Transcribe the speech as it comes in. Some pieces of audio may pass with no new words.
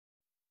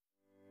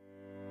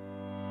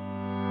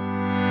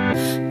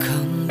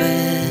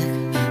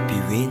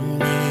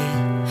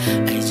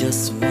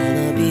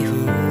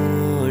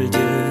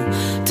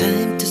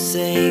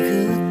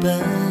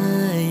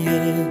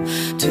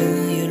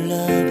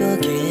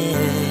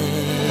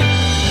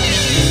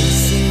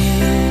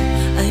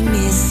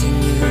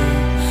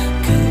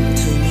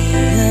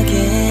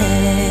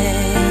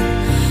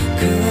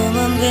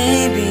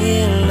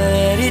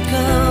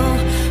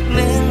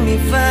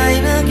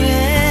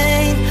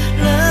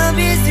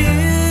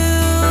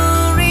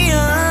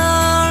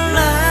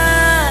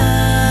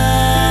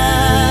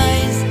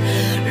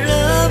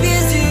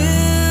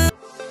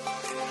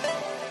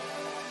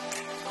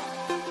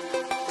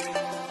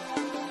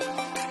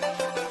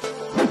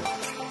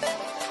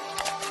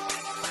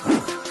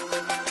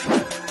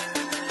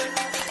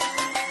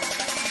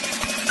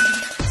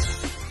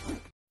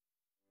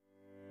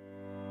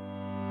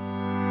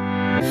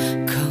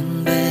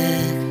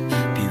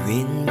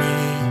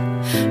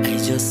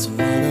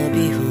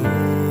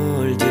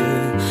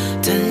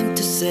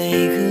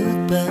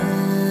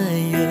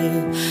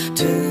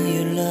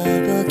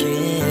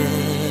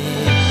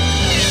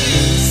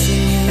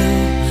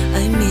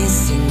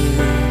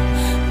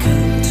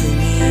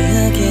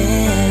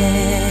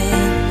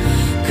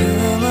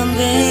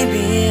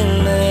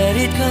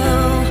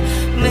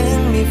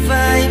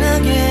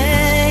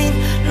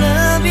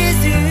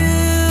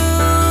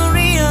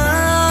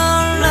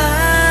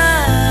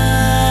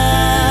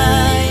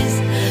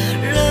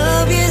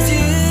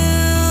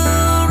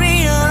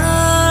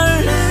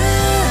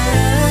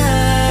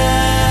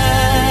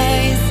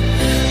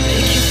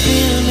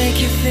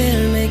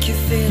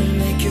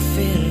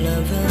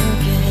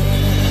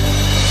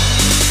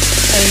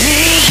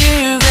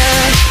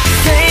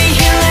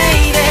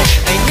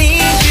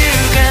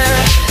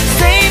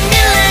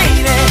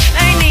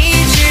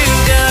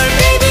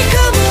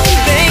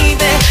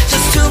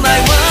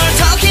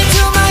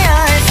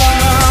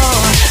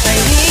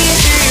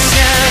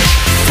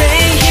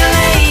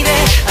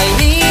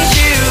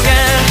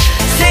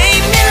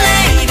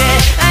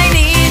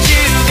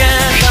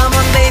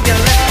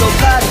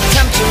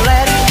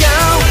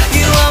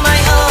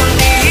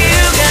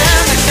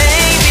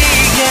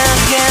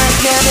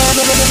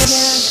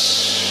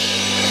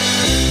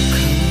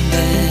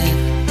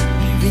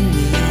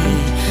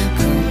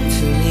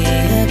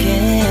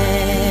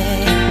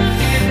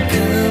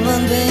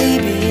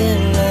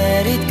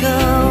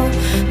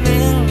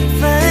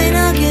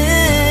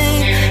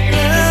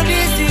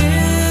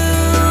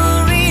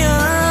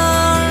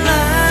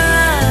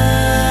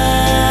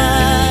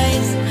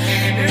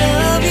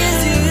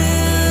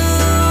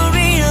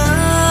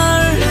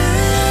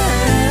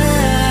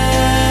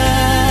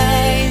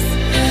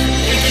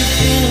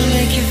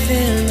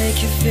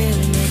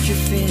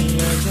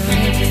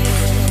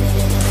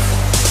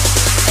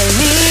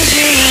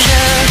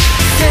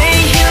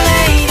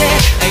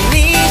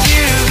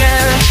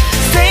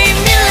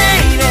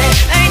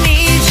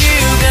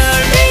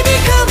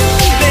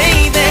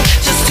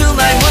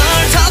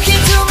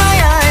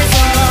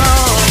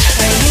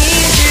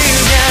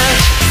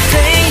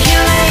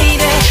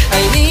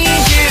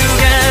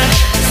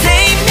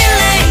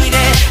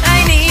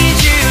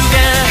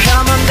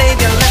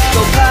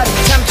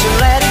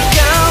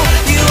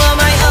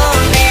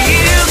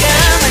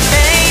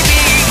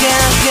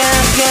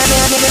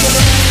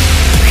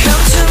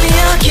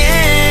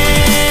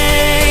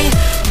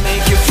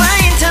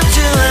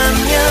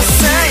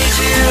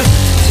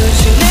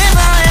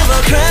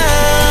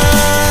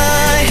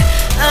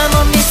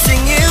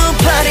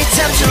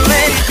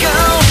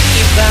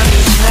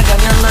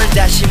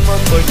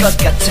올 것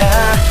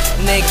같아.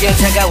 내게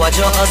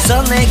다가와줘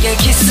어서 내게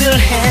키스를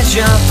해줘.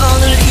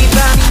 오늘 이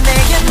밤이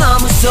내게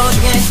너무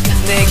소중해.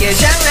 내게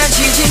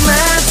장난치지 마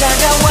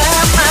다가와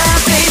my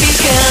baby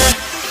girl.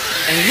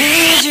 I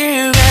need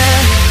you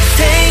girl.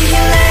 Stay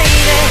here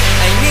lady.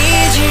 I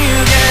need you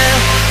girl.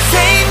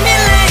 Save me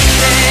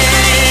lady.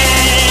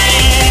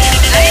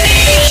 I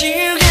need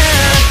you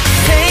girl.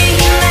 Stay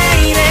here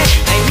lady.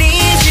 I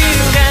need you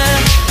girl.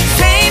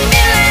 Save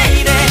me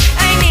lady.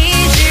 I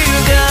need you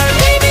girl.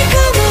 Baby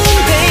come on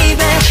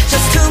baby.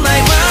 Just to my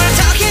world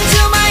talking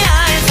to my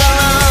eyes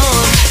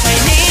alone. I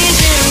need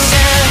you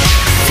girl.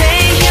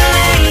 Stay here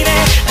lady.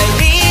 I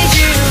need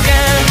you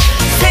girl.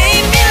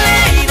 Save me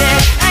lady.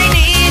 I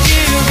need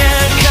you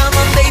girl. Come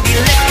on baby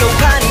let's go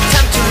party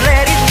time to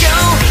let it go.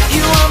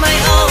 You are my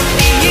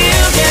only you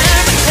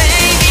girl.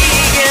 Baby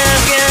girl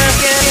girl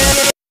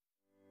girl.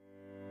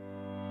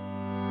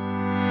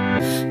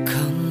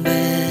 Come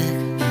back,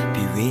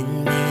 be with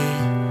me.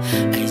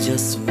 I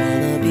just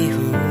wanna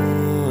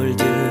behold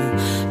you.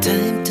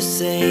 Time to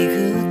say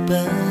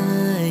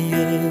goodbye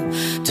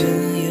to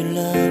your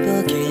love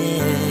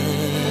again.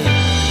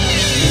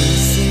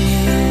 Missing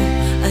you,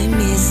 I'm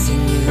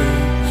missing you.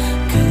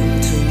 Come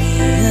to me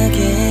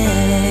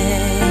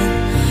again.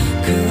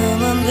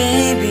 Come on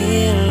baby,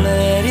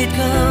 let it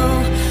go.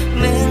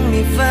 Make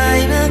me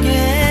fine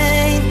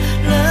again.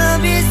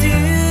 Love is you.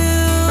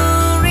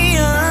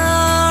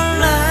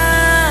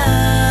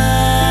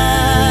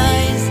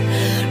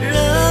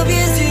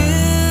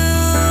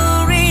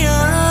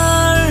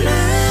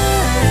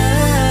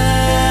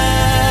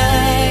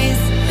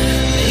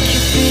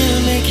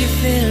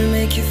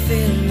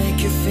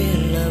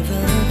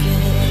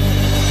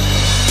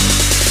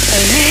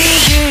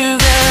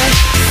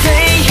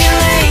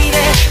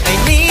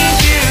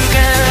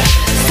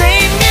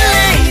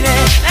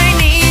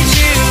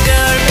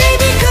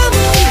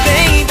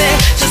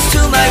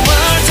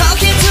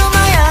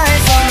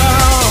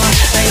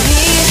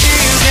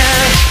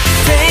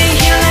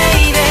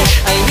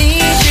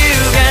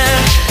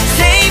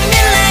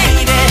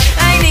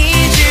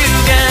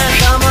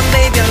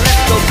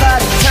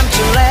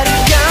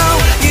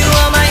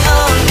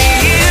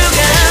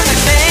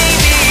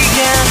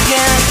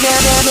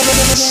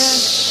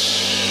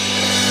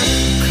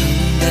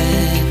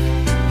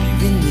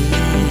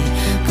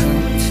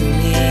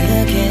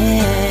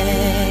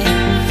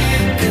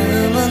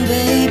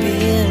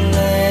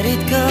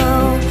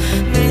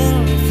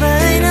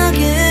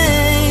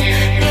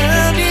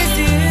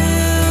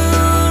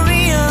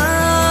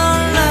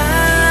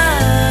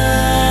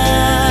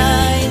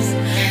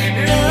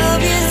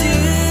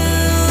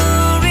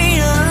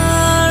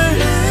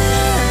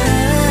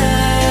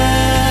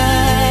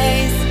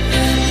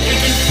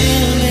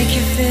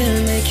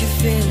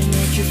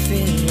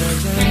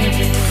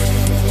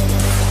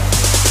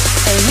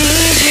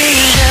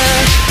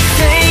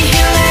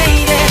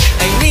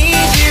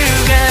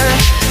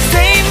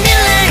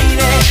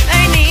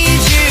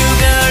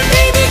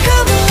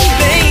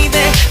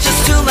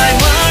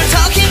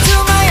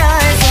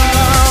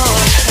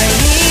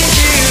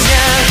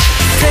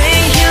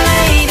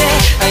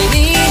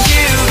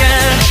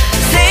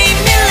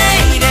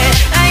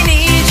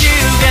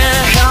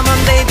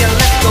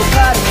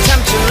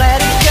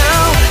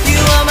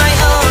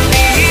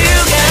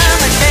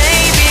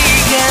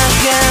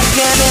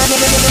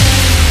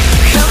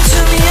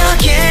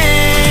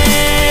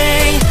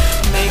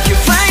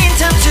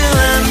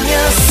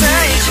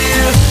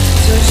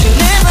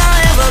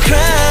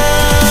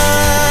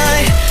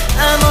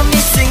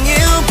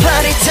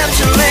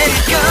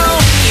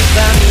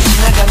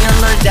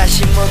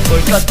 다시 못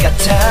볼 것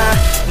같아.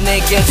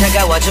 내게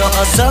다가와줘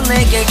어서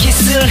내게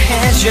키스를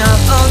해줘.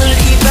 오늘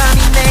이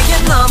밤이 내게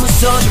너무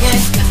소중해.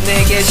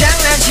 내게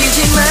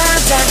장난치지 마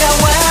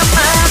다가와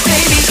my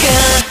baby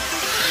girl.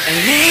 I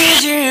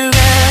need you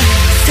girl.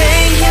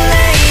 Stay here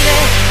lady.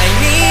 I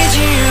need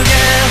you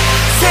girl.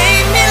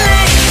 Save me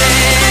lady.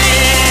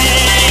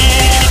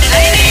 I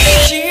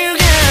need you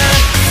girl.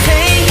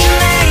 Stay here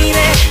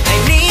lady. I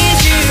need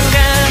you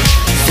girl.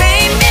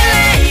 Save me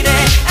lady.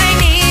 I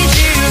need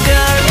you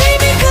girl.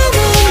 Baby come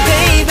on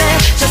baby.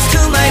 Just to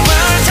my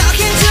world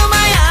talking to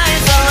my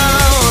eyes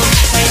alone.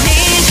 I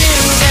need you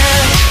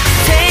girl.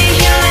 Stay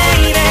here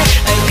lady.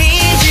 I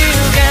need you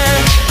girl.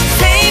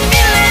 Save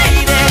me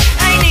lady.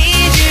 I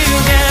need you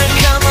girl.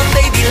 Come on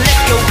baby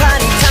let's go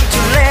party time to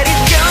let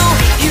it go.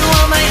 You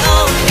are my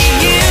only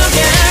you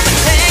girl.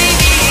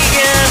 Baby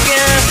girl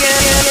girl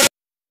girl.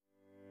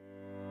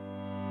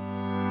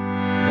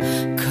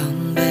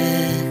 Come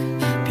back,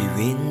 be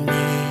with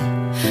me.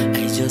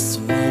 I just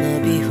wanna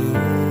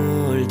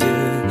behold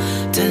you.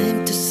 Time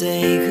to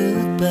say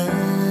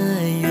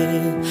goodbye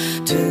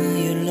to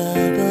your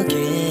love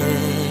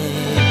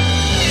again.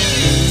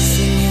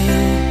 Missing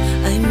you,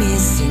 I'm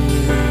missing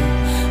you.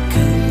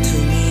 Come to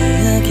me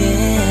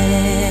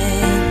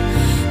again.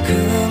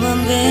 Come on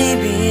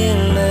baby,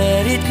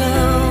 let it go.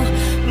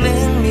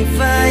 Make me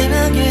fine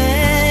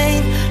again.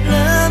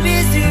 Love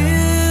is you.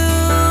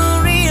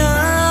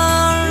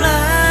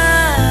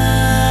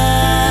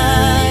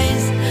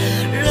 Realize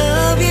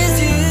love is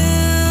you.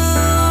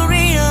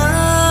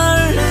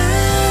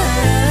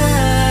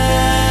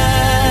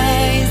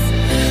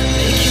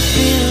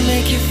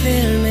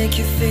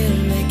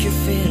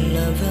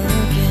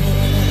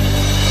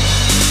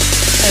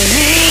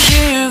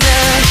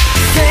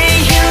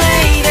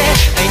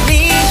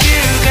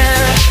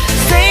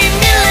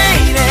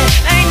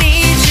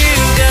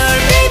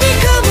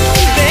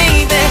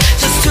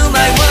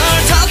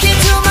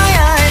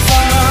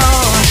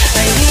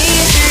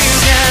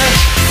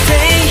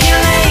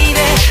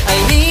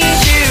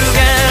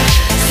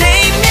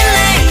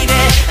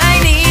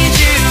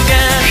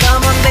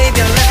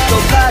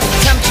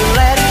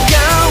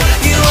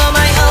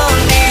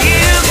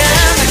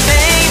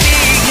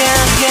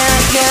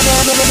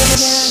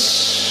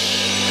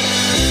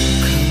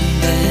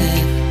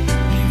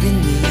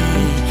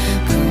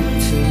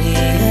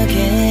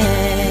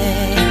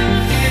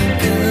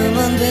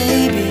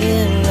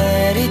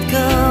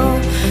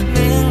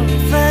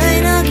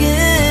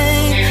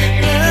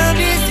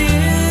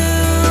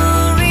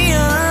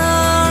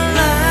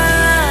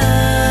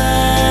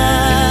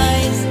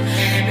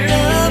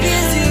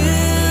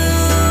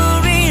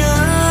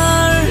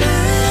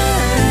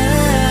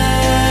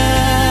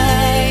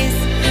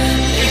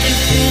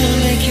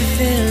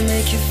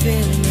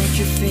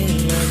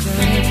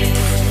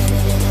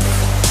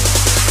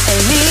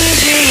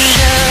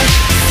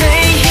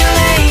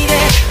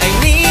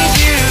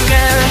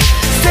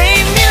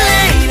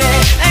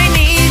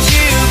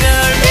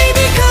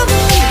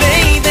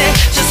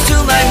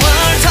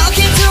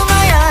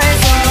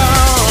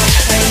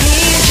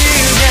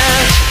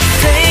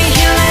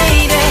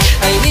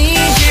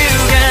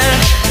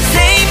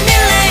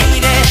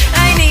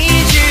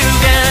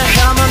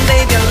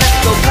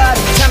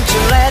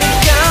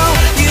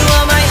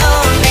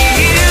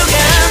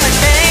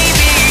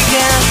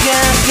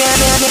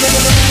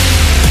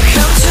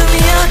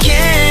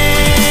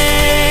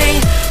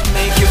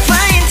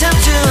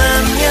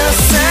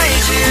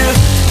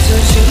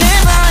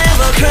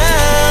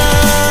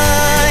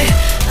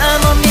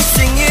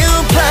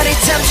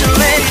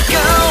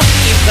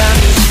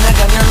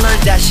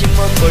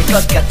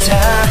 것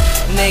같아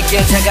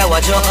내게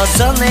다가와줘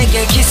어서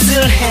내게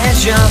키스를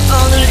해줘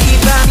오늘 이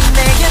밤이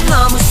내게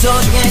너무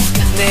소중해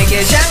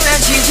내게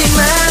장난치지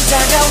마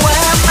다가와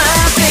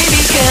my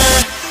baby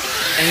girl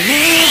I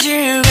need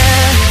you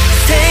girl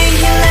stay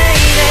here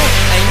lady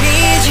I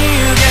need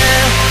you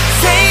girl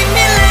save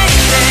me lady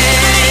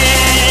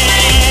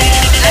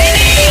I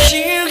need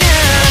you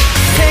girl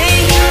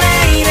stay here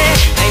lady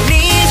I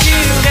need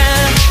you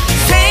girl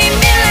save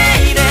me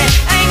lady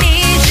I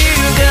need you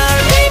girl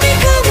baby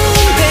come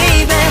on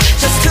baby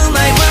just to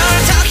my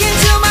world talking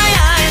to my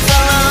eyes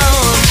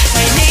alone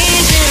I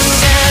need you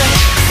girl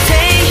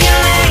stay here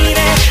lady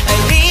I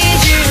need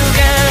you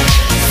girl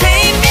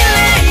save me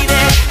lady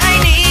I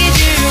need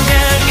you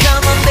girl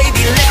come on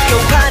baby let's go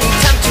party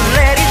time to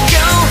let it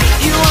go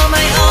you are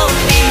my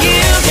only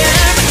you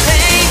girl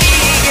baby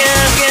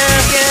girl girl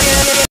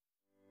girl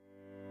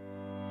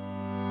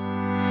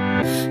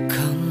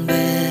come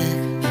back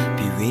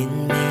be with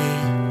me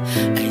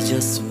I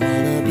just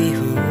wanna